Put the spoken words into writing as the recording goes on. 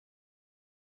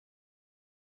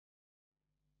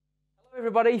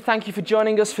Everybody, thank you for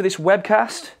joining us for this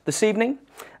webcast this evening.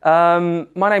 My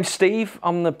name's Steve,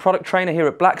 I'm the product trainer here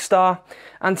at Blackstar,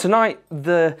 and tonight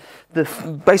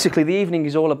basically the evening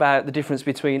is all about the difference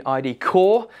between ID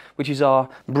Core, which is our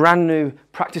brand new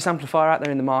practice amplifier out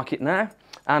there in the market now,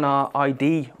 and our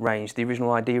ID range, the original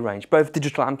ID range, both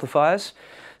digital amplifiers.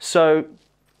 So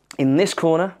in this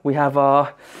corner we have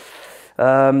our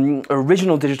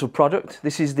original digital product.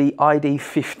 This is the ID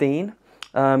 15.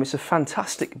 It's a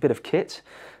fantastic bit of kit.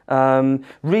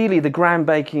 Really the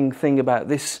groundbreaking thing about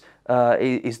this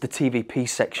is the TVP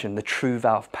section, the true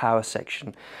valve power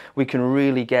section. We can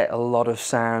really get a lot of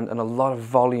sound and a lot of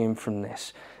volume from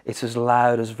this. It's as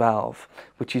loud as valve,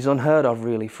 which is unheard of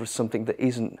really for something that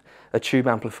isn't a tube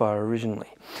amplifier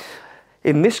originally.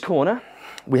 In this corner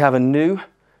we have a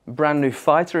brand new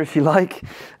fighter, if you like.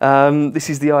 This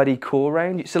is the ID Core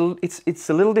range. It's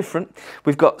a little different.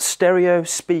 We've got stereo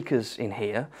speakers in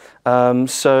here.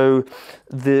 So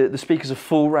the speakers are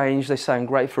full range. They sound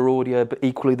great for audio, but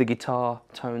equally the guitar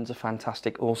tones are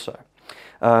fantastic also.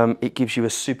 It gives you a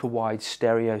super wide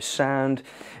stereo sound.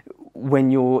 When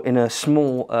you're in a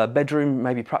small bedroom,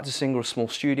 maybe practicing, or a small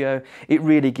studio, it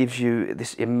really gives you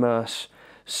this immersive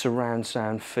surround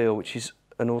sound feel, which is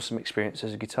an awesome experience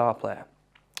as a guitar player.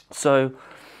 So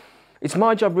it's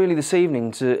my job really this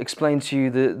evening to explain to you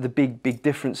the big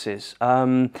differences.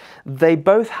 They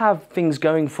both have things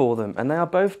going for them, and they are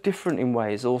both different in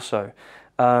ways also.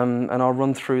 And I'll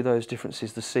run through those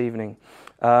differences this evening.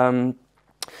 A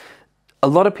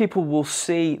lot of people will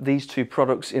see these two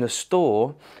products in a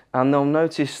store and they'll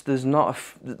notice there's not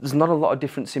a lot of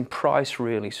difference in price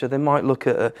really. So they might look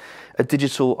at a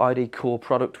digital ID Core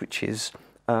product which is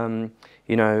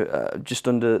just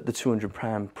under the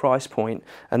 £200 price point,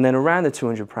 and then around the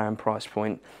 £200 price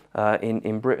point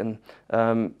in Britain,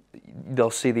 they'll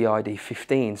see the ID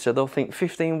 15. So they'll think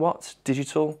 15 watts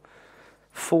digital,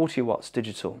 40 watts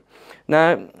digital.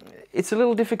 Now, it's a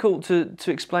little difficult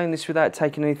to explain this without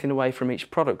taking anything away from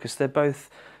each product, because they're both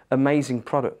amazing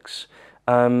products.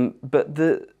 But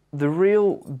the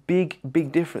real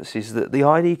big difference is that the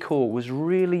ID Core was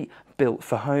really built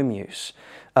for home use.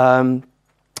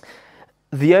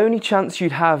 The only chance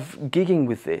you'd have gigging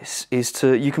with this is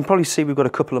you can probably see we've got a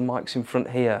couple of mics in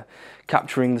front here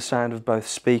capturing the sound of both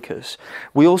speakers.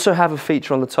 We also have a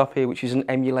feature on the top here which is an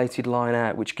emulated line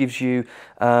out, which gives you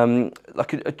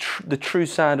like the true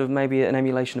sound of maybe an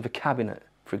emulation of a cabinet,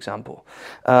 for example.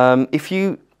 If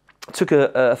you took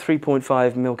a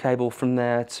 3.5mm cable from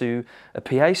there to a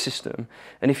PA system,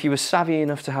 and if you were savvy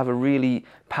enough to have a really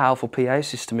powerful PA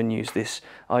system and use this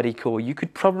ID Core, you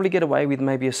could probably get away with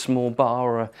maybe a small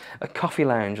bar or a coffee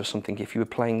lounge or something if you were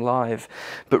playing live.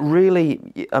 But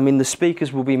really, I mean, the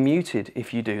speakers will be muted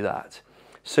if you do that.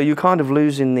 So you're kind of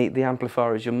losing the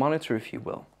amplifier as your monitor, if you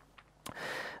will.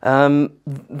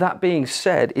 That being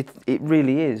said, it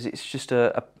really is. It's just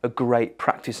a great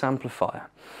practice amplifier.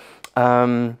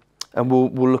 And we'll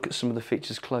look at some of the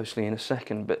features closely in a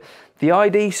second. But the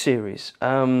ID series,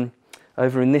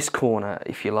 over in this corner,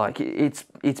 if you like, it's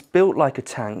built like a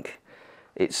tank.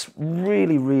 It's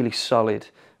really solid.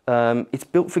 It's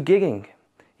built for gigging.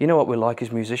 You know what we're like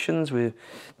as musicians, with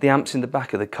the amps in the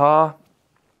back of the car,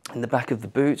 in the back of the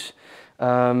boot,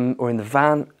 or in the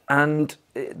van, and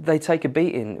they take a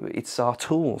beating. It's our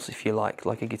tools, if you like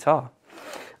a guitar.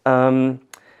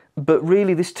 But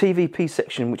really this TVP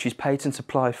section, which is patent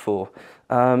applied for,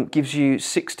 gives you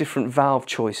 6 different valve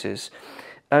choices,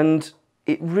 and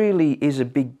it really is a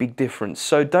big difference.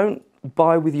 So don't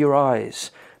buy with your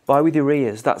eyes, buy with your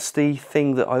ears. That's the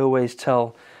thing that I always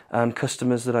tell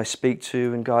customers that I speak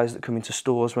to and guys that come into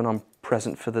stores when I'm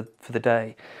present for the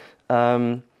day.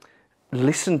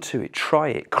 Listen to it, try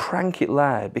it, crank it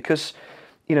loud, because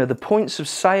the points of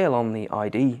sale on the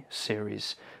ID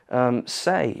series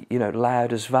say,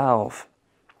 loud as valve,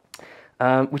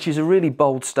 which is a really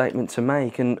bold statement to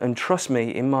make, and trust me,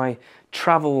 in my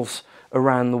travels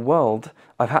around the world,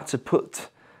 I've had to put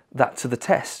that to the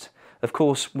test. Of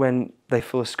course, when they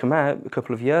first come out a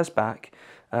couple of years back,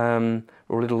 or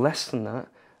a little less than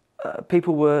that,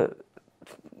 people were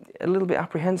a little bit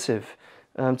apprehensive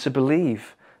to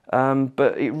believe,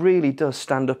 but it really does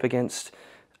stand up against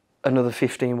another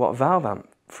 15-watt valve amp,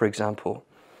 for example.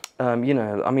 I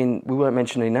mean, we won't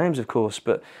mention any names, of course,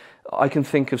 but I can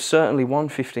think of certainly one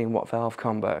 15-watt valve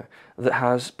combo that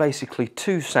has basically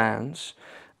 2 sounds,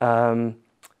 a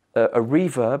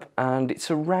reverb, and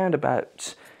it's around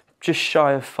about just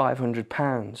shy of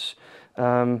 £500.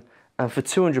 And for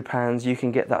 £200, you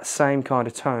can get that same kind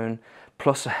of tone,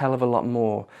 plus a hell of a lot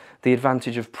more. The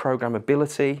advantage of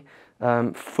programmability,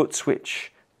 foot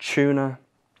switch, tuner,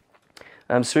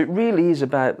 So it really is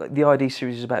about, like, the ID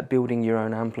series is about building your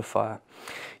own amplifier.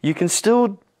 You can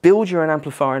still build your own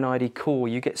amplifier in ID Core.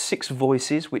 You get 6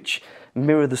 voices which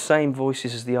mirror the same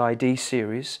voices as the ID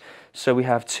series. So we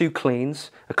have 2 cleans,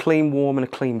 a clean warm and a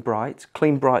clean bright.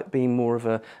 Clean bright being more of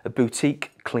a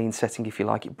boutique clean setting, if you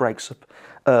like. It breaks up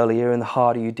earlier and the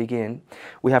harder you dig in.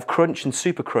 We have crunch and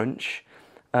super crunch.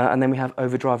 And then we have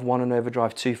overdrive 1 and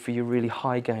overdrive 2 for your really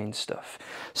high gain stuff.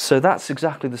 So that's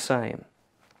exactly the same.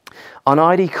 On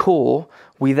ID Core,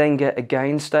 we then get a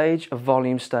gain stage, a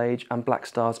volume stage, and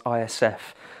Blackstar's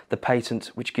ISF, the patent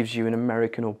which gives you an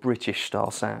American or British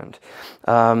style sound.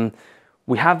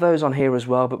 We have those on here as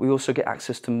well, but we also get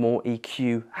access to more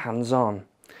EQ hands-on.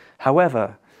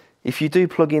 However, if you do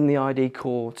plug in the ID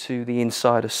Core to the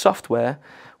Insider software,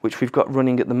 which we've got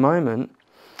running at the moment,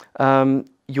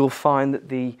 you'll find that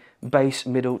the bass,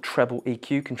 middle, treble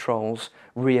EQ controls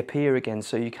reappear again,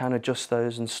 so you can adjust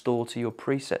those and store to your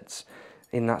presets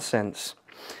in that sense.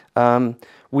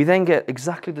 We then get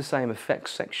exactly the same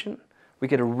effects section. We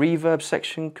get a reverb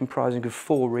section comprising of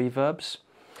 4 reverbs,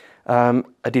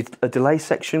 a delay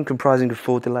section comprising of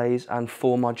 4 delays and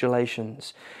 4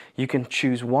 modulations. You can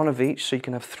choose one of each, so you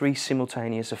can have 3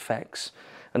 simultaneous effects,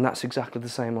 and that's exactly the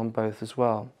same on both as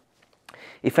well.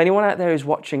 If anyone out there who's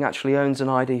watching actually owns an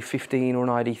ID15 or an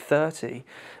ID30,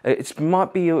 it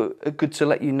might be good to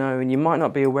let you know, and you might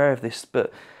not be aware of this,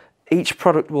 but each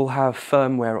product will have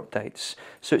firmware updates.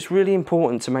 So it's really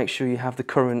important to make sure you have the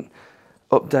current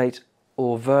update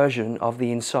or version of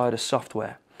the Insider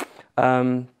software.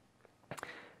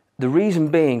 The reason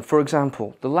being, for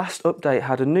example, the last update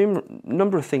had a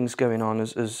number of things going on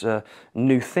as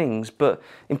new things, but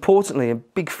importantly, a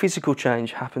big physical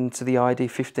change happened to the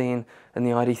ID15 and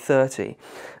the ID30.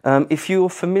 If you're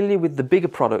familiar with the bigger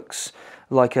products,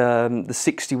 like the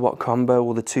 60-watt combo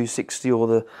or the 260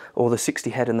 or the 60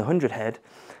 head and the 100 head,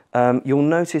 you'll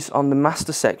notice on the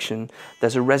master section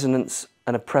there's a resonance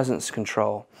and a presence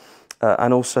control,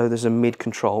 and also there's a mid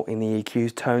control in the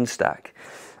EQ tone stack.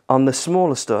 On the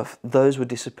smaller stuff, those would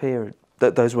disappear,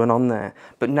 those weren't on there.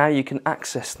 But now you can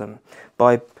access them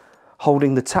by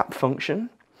holding the tap function,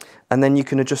 and then you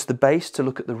can adjust the bass to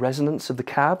look at the resonance of the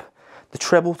cab, the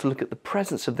treble to look at the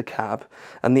presence of the cab,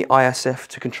 and the ISF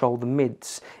to control the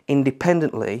mids,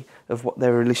 independently of what they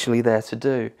were initially there to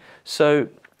do. So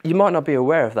you might not be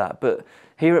aware of that, but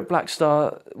here at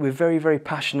Blackstar, we're very, very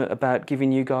passionate about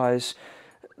giving you guys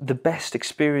the best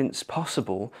experience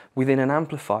possible within an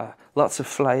amplifier. Lots of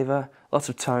flavour, lots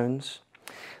of tones.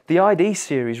 The ID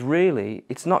series, really,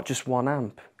 it's not just one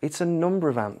amp, it's a number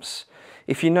of amps.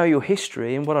 If you know your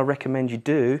history, and what I recommend you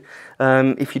do,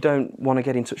 if you don't want to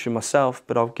get in touch with myself,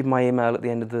 but I'll give my email at the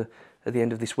end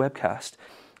of this webcast,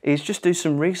 is just do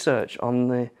some research on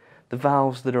the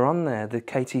valves that are on there, the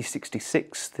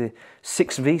KT66, the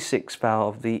 6V6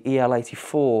 valve, the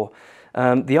EL84.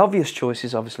 The obvious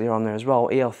choices obviously are on there as well,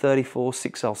 EL34,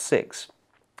 6L6,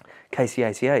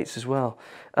 KC88s as well.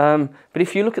 But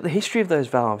if you look at the history of those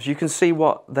valves, you can see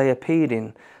what they appeared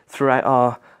in throughout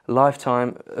our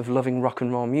lifetime of loving rock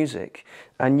and roll music,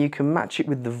 and you can match it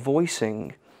with the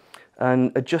voicing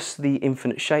and adjust the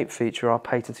infinite shape feature, our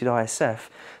patented ISF,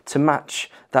 to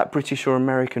match that British or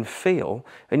American feel,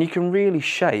 and you can really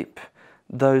shape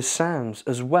those sounds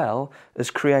as well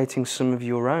as creating some of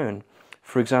your own.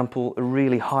 For example, a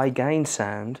really high gain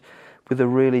sound with a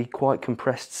really quite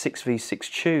compressed 6V6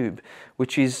 tube,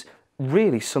 which is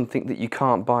really something that you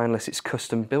can't buy unless it's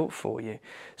custom built for you.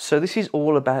 So this is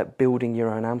all about building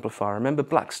your own amplifier. Remember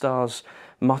Blackstar's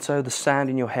motto, the sound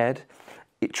in your head?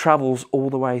 It travels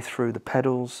all the way through the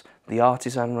pedals, the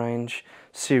artisan range,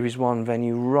 Series 1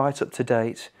 venue, right up to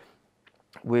date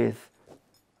with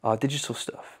our digital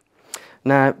stuff.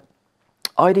 Now,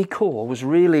 ID Core was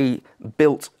really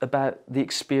built about the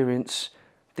experience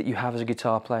that you have as a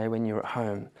guitar player when you're at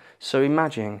home. So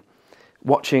imagine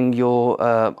watching your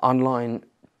online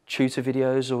tutor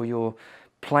videos, or you're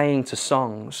playing to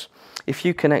songs. If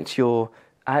you connect your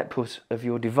output of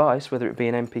your device, whether it be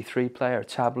an MP3 player, a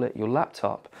tablet, your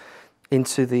laptop,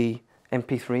 into the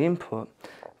MP3 input,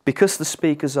 because the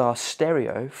speakers are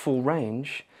stereo, full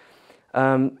range,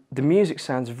 the music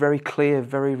sounds very clear,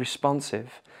 very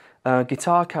responsive.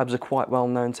 Guitar cabs are quite well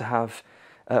known to have,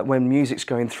 when music's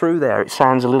going through there, it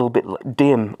sounds a little bit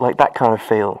dim, like that kind of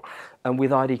feel. And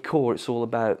with ID Core, it's all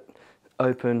about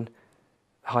open,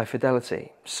 high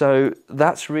fidelity. So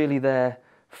that's really there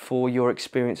for your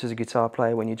experience as a guitar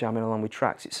player when you're jamming along with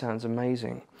tracks. It sounds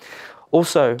amazing.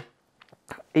 Also,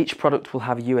 each product will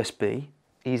have a USB,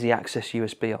 easy access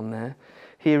USB on there.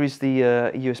 Here is the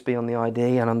USB on the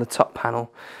ID, and on the top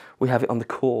panel we have it on the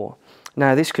Core.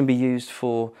 Now this can be used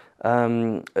for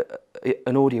an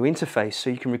audio interface, so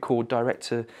you can record direct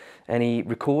to any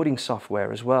recording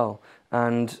software as well,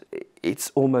 and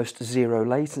it's almost zero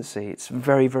latency. It's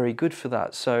very, very good for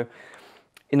that. So,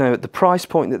 you know, at the price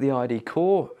point that the ID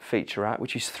Core feature at,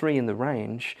 which is 3 in the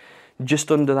range,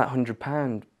 just under that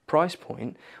 £100 price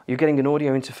point, you're getting an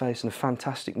audio interface and a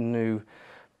fantastic new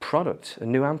product, a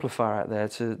new amplifier out there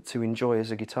to enjoy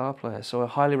as a guitar player. So I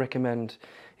highly recommend,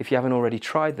 if you haven't already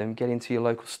tried them, get into your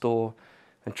local store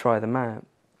and try them out.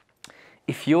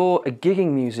 If you're a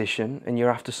gigging musician and you're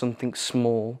after something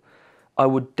small, I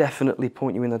would definitely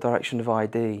point you in the direction of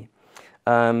ID.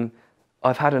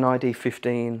 I've had an ID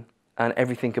 15 and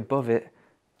everything above it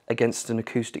against an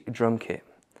acoustic drum kit.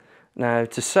 Now,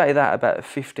 to say that about a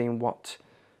 15-watt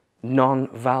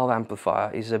non-valve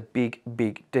amplifier is a big,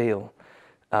 big deal.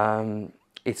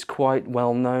 It's quite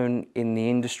well known in the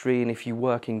industry, and if you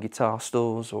work in guitar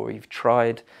stores or you've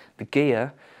tried the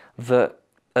gear, that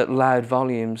at loud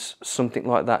volumes something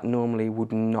like that normally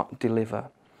would not deliver.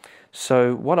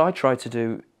 So what I try to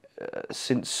do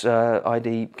since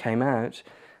ID came out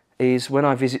is, when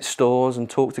I visit stores and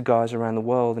talk to guys around the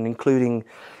world, and including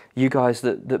you guys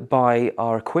that buy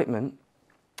our equipment,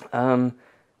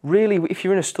 really, if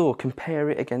you're in a store, compare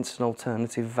it against an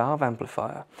alternative valve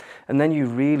amplifier, and then you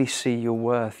really see your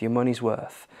worth, your money's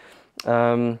worth.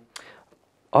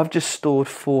 I've just stored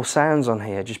 4 sounds on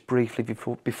here, just briefly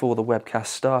before the webcast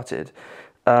started,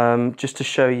 just to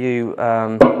show you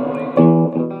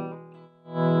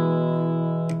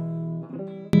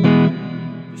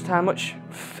just how much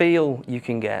feel you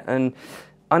can get. And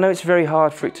I know it's very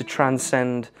hard for it to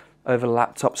transcend over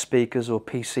laptop speakers or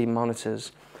PC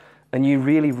monitors, and you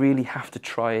really, really have to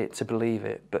try it to believe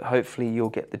it, but hopefully you'll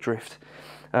get the drift.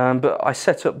 But I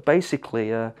set up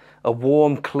basically a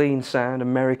warm, clean sound,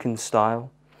 American style.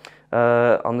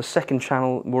 On the second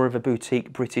channel, more of a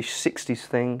boutique British 60s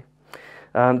thing.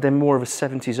 Then more of a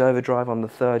 70s overdrive on the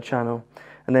third channel,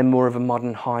 and then more of a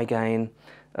modern high gain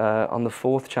on the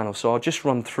fourth channel. So I'll just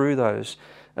run through those,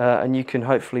 and you can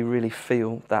hopefully really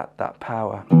feel that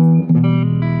power.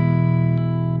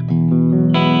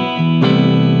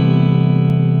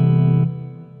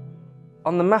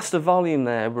 On the master volume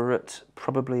there, we're at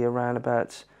probably around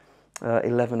about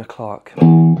 11 o'clock.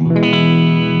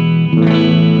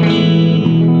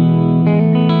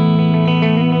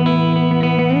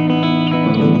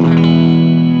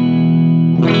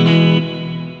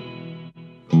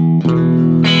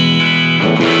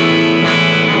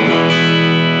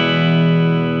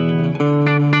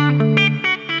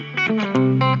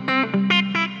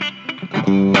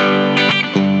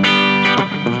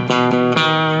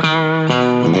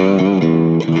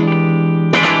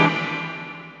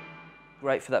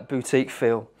 Great for that boutique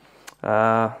feel.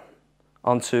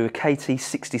 Onto a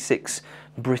KT66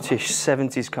 British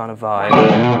 70s kind of vibe.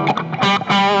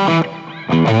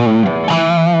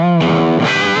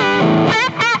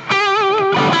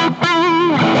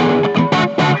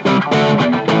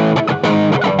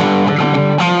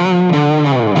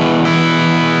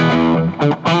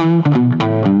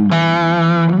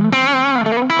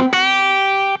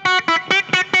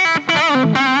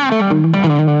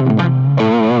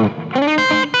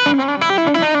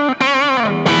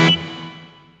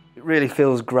 Really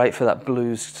feels great for that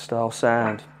blues style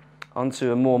sound.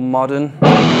 Onto a more modern.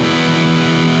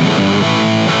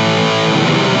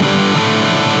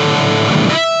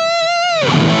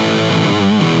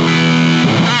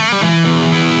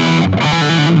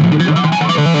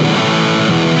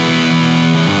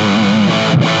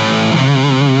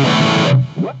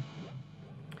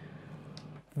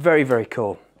 Very, very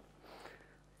cool.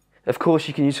 Of course,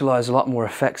 you can utilise a lot more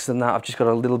effects than that. I've just got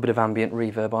a little bit of ambient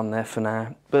reverb on there for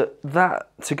now. But that,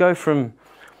 to go from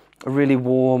a really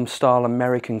warm style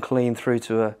American clean through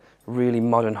to a really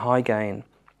modern high gain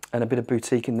and a bit of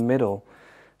boutique in the middle,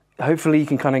 hopefully you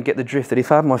can kind of get the drift that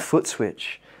if I had my foot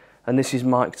switch and this is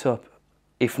mic'd up,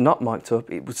 if not mic'd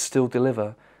up, it would still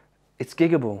deliver. It's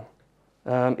giggable.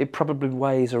 It probably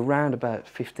weighs around about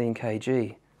 15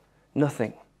 kg.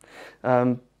 Nothing.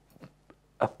 A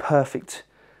perfect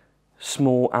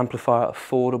small amplifier,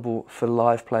 affordable for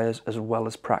live players as well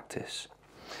as practice.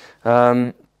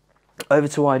 Over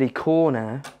to ID Core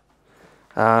now.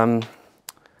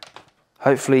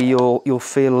 Hopefully you'll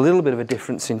feel a little bit of a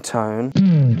difference in tone.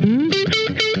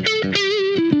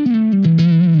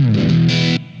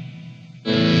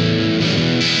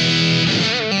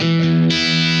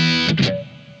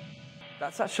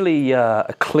 That's actually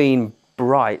a clean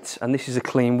bright, and this is a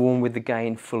clean warm with the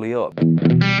gain fully up.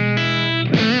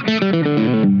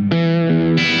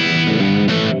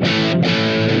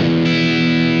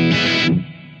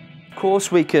 Of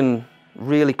course we can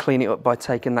really clean it up by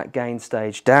taking that gain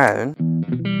stage down.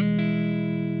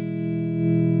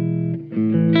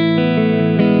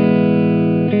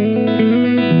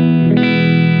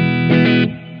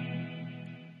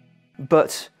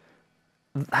 But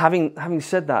having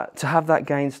said that, to have that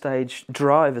gain stage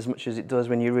drive as much as it does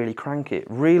when you really crank it,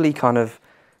 really kind of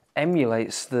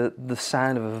emulates the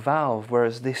sound of a valve,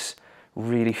 whereas this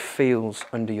really feels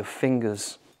under your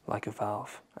fingers like a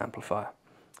valve amplifier,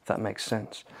 if that makes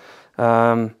sense.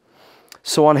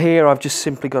 So on here I've just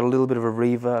simply got a little bit of a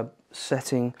reverb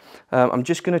setting. I'm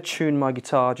just going to tune my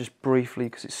guitar just briefly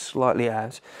because it's slightly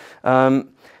out.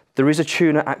 There is a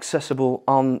tuner accessible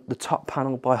on the top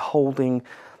panel by holding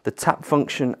the tap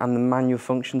function and the manual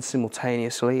function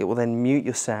simultaneously. It will then mute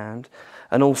your sound,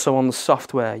 and also on the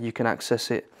software you can access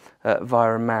it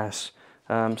via a mouse.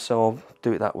 So I'll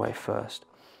do it that way first.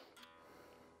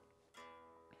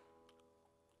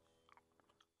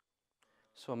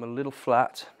 So I'm a little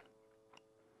flat.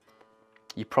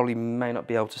 You probably may not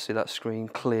be able to see that screen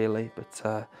clearly,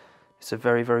 but it's a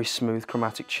very, very smooth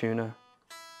chromatic tuner.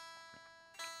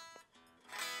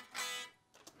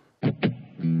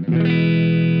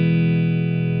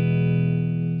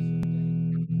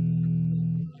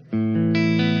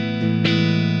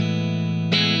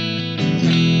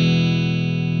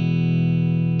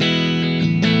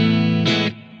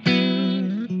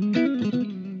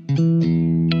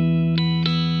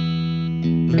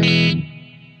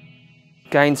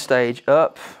 Gain stage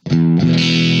up.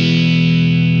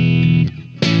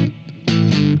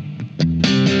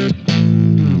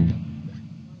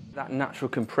 That natural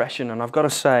compression, and I've got to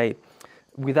say,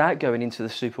 without going into the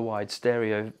super wide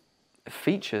stereo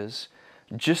features,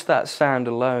 just that sound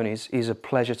alone is a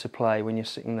pleasure to play when you're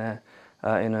sitting there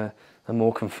in a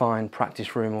more confined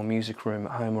practice room or music room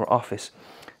at home or office.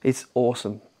 It's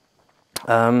awesome.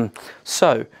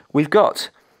 So we've got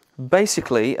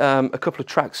basically a couple of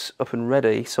tracks up and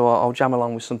ready, so I'll jam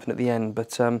along with something at the end,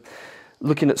 but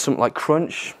looking at something like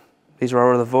Crunch, these are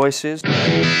our other voices.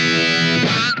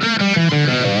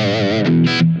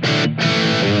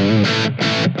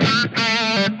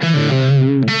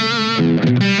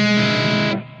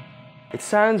 It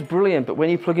sounds brilliant, but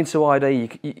when you plug into ID,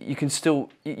 you can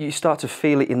still, you start to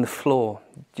feel it in the floor.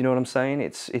 Do you know what I'm saying?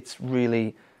 It's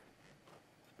really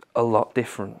a lot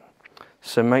different.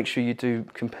 So make sure you do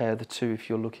compare the two if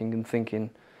you're looking and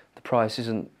thinking the price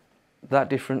isn't that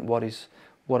different. What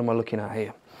am I looking at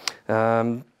here?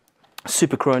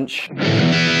 Super Crunch.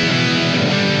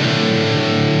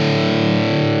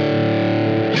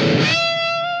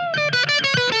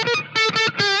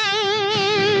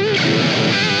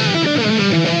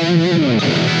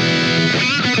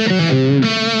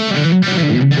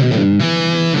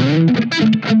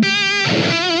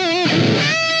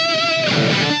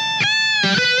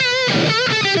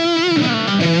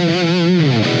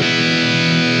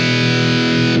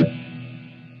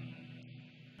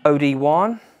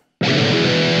 OD1.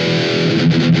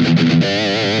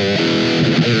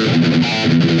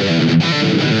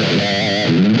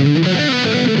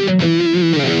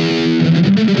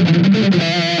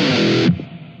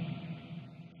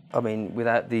 I mean,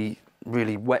 without the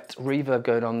really wet reverb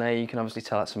going on there, you can obviously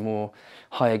tell that's a more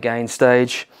higher gain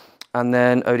stage. And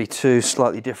then OD2,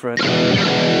 slightly different.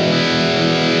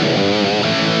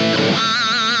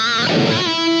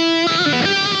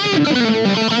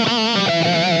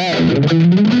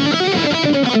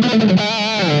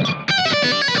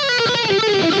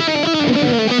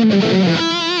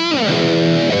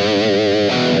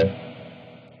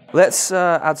 Let's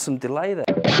add some delay there.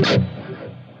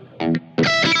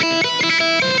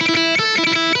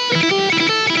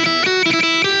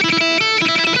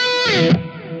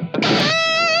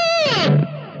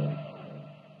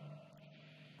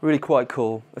 Really quite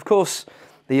cool. Of course,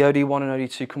 the OD1 and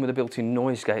OD2 come with a built-in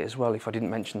noise gate as well, if I didn't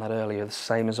mention that earlier, the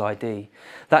same as ID.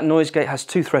 That noise gate has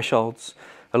two thresholds,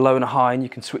 a low and a high, and you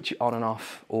can switch it on and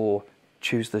off or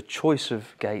choose the choice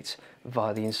of gate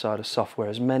via the Insider software,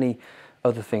 as many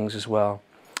other things as well.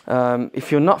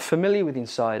 If you're not familiar with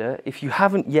Insider, if you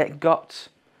haven't yet got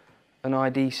an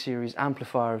ID series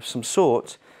amplifier of some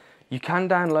sort, you can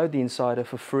download the Insider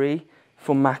for free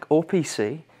for Mac or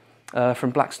PC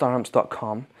from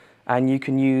blackstaramps.com, and you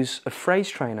can use a phrase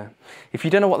trainer. If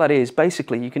you don't know what that is,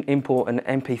 basically you can import an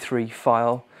MP3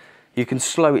 file, you can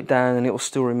slow it down and it will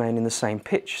still remain in the same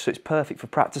pitch, so it's perfect for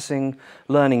practicing,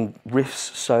 learning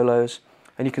riffs, solos,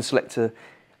 and you can select a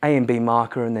A and B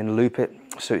marker and then loop it,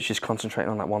 so it's just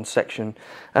concentrating on that one section.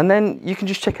 And then you can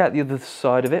just check out the other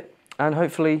side of it, and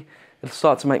hopefully it'll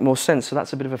start to make more sense. So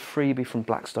that's a bit of a freebie from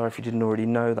Blackstar if you didn't already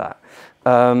know that.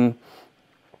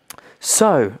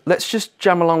 So let's just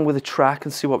jam along with the track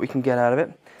and see what we can get out of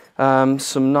it.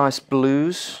 Some nice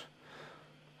blues.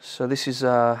 So this is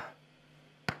a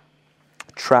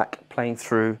track playing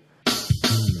through.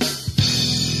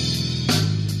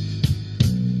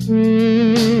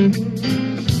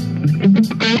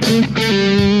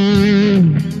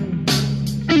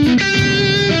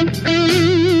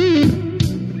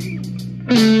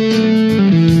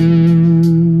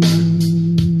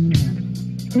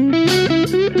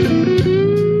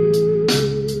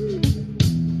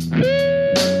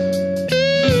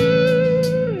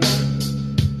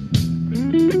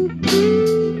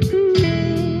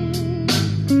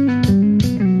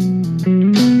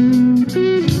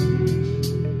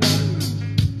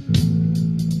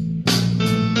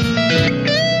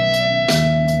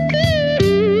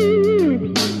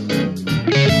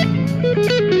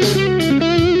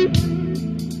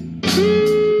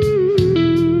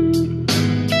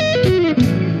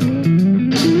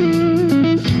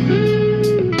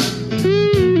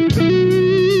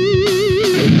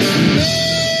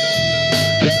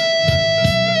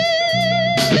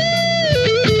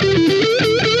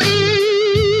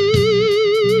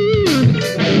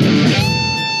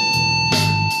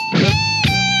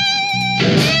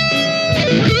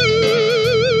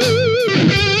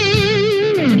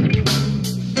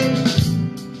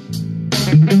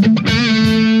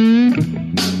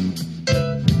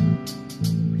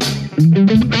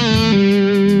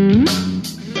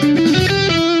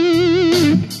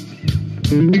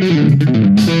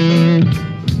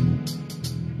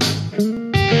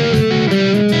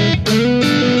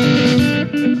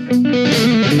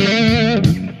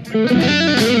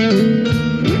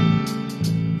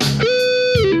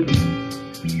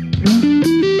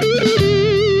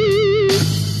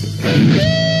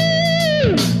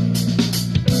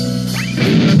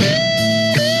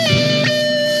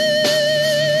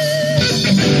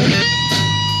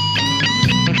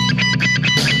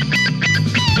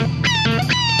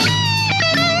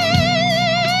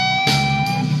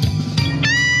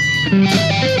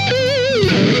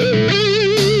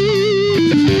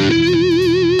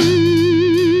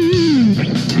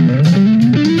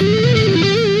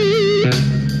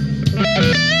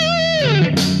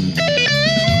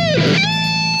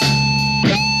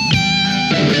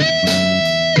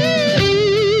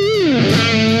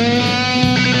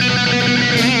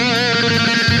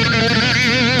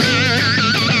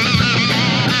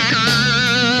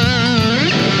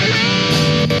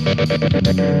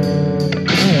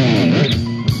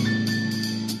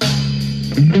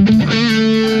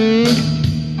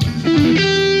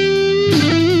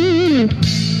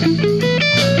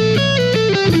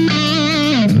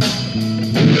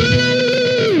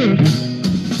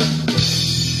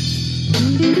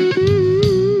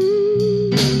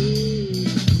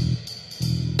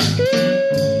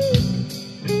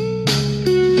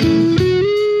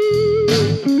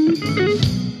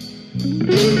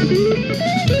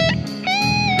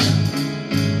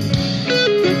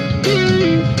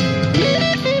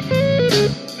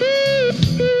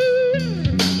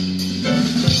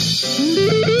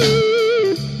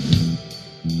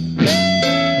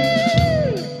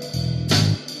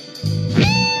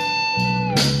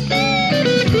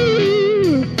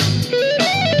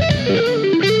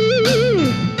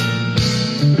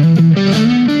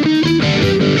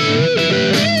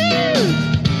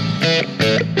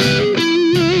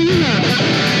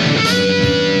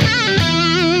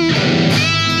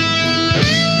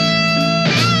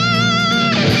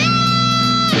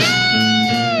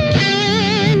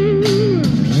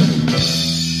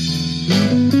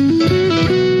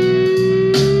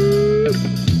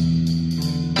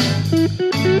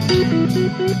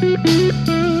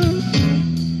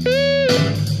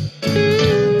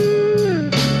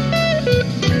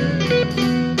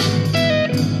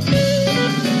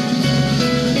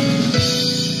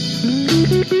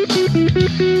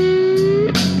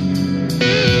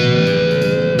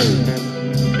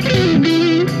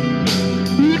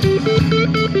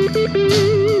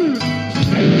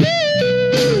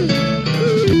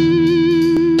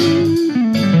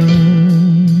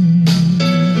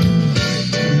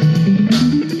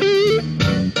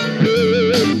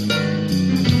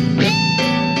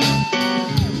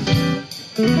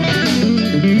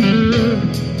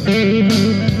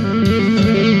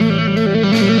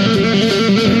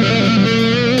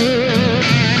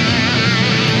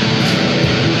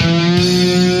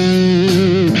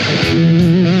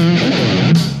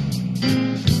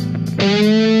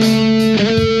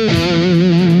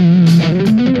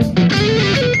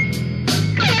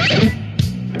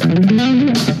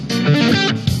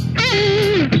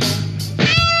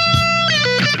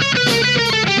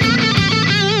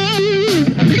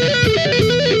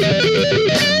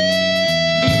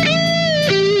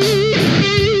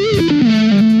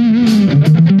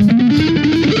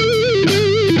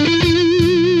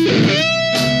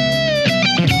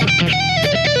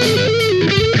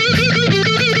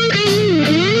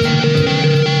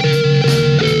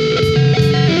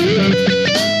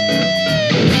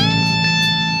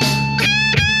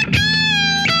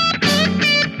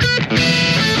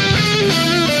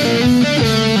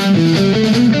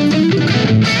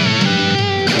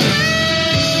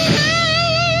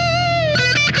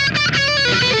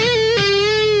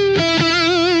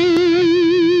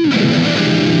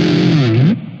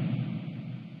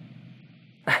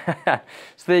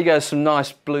 there you go, some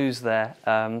nice blues there,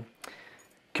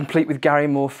 complete with Gary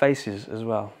Moore faces as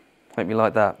well. Make me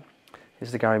like that.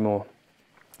 Here's the Gary Moore.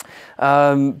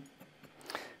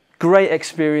 Great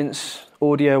experience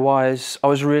audio-wise. I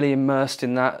was really immersed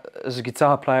in that as a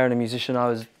guitar player and a musician.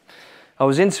 I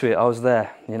was into it. I was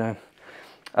there, you know.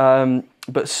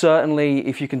 But certainly,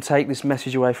 if you can take this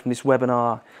message away from this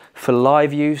webinar for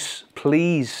live use,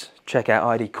 please check out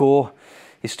ID Core.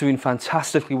 It's doing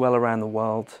fantastically well around the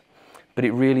world, but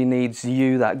it really needs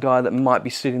you, that guy that might be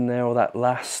sitting there, or that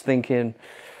lass thinking,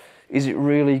 is it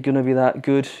really going to be that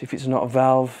good if it's not a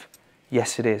Valve?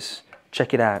 Yes, it is.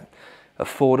 Check it out.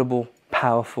 Affordable,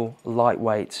 powerful,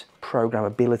 lightweight,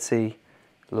 programmability,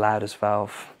 loud as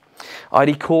Valve.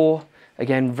 ID Core,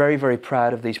 again, very, very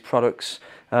proud of these products.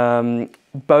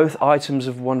 Both items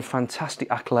have won fantastic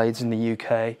accolades in the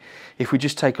UK. If we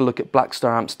just take a look at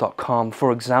blackstaramps.com,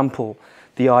 for example,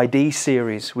 the ID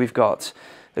series, we've got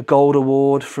a gold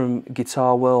award from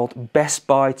Guitar World, Best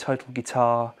Buy Total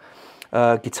Guitar,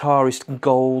 Guitarist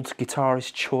Gold,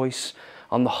 Guitarist Choice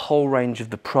on the whole range of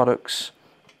the products,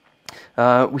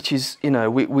 which is, you know,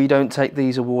 we don't take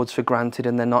these awards for granted,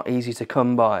 and they're not easy to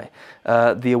come by.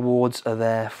 The awards are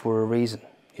there for a reason,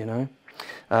 you know.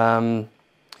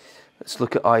 Let's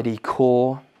look at ID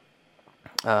Core.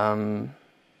 There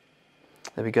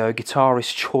we go,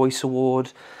 Guitarist Choice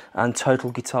Award and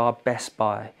Total Guitar Best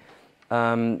Buy.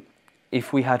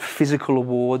 If we had physical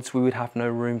awards, we would have no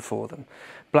room for them.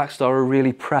 Blackstar are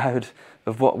really proud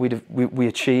of what we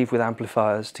achieve with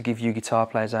amplifiers to give you guitar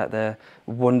players out there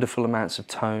wonderful amounts of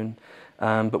tone,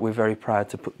 but we're very proud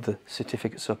to put the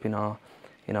certificates up in our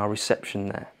reception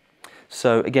there.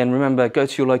 So again, remember, go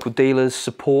to your local dealers,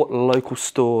 support local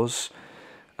stores.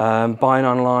 Buying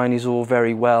online is all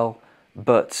very well,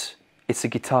 but it's a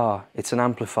guitar, it's an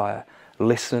amplifier.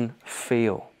 Listen,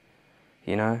 feel,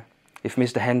 you know. If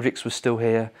Mr. Hendrix was still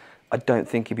here, I don't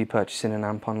think he'd be purchasing an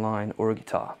amp online or a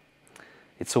guitar.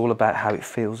 It's all about how it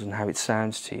feels and how it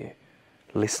sounds to you.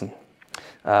 Listen.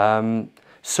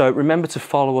 So remember to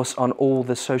follow us on all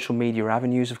the social media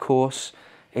avenues, of course.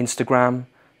 Instagram,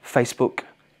 Facebook,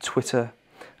 Twitter.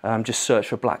 Just search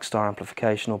for Blackstar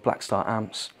Amplification or Blackstar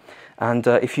Amps. And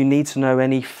if you need to know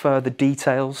any further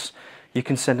details, you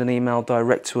can send an email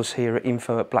direct to us here at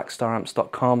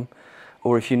info@blackstaramps.com.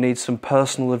 Or if you need some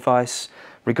personal advice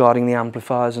regarding the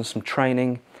amplifiers and some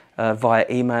training via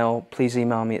email, please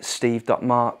email me at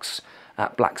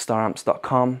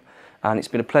steve.marks@blackstaramps.com. And it's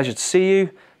been a pleasure to see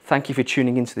you. Thank you for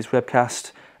tuning into this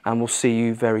webcast, and we'll see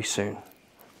you very soon.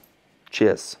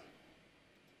 Cheers.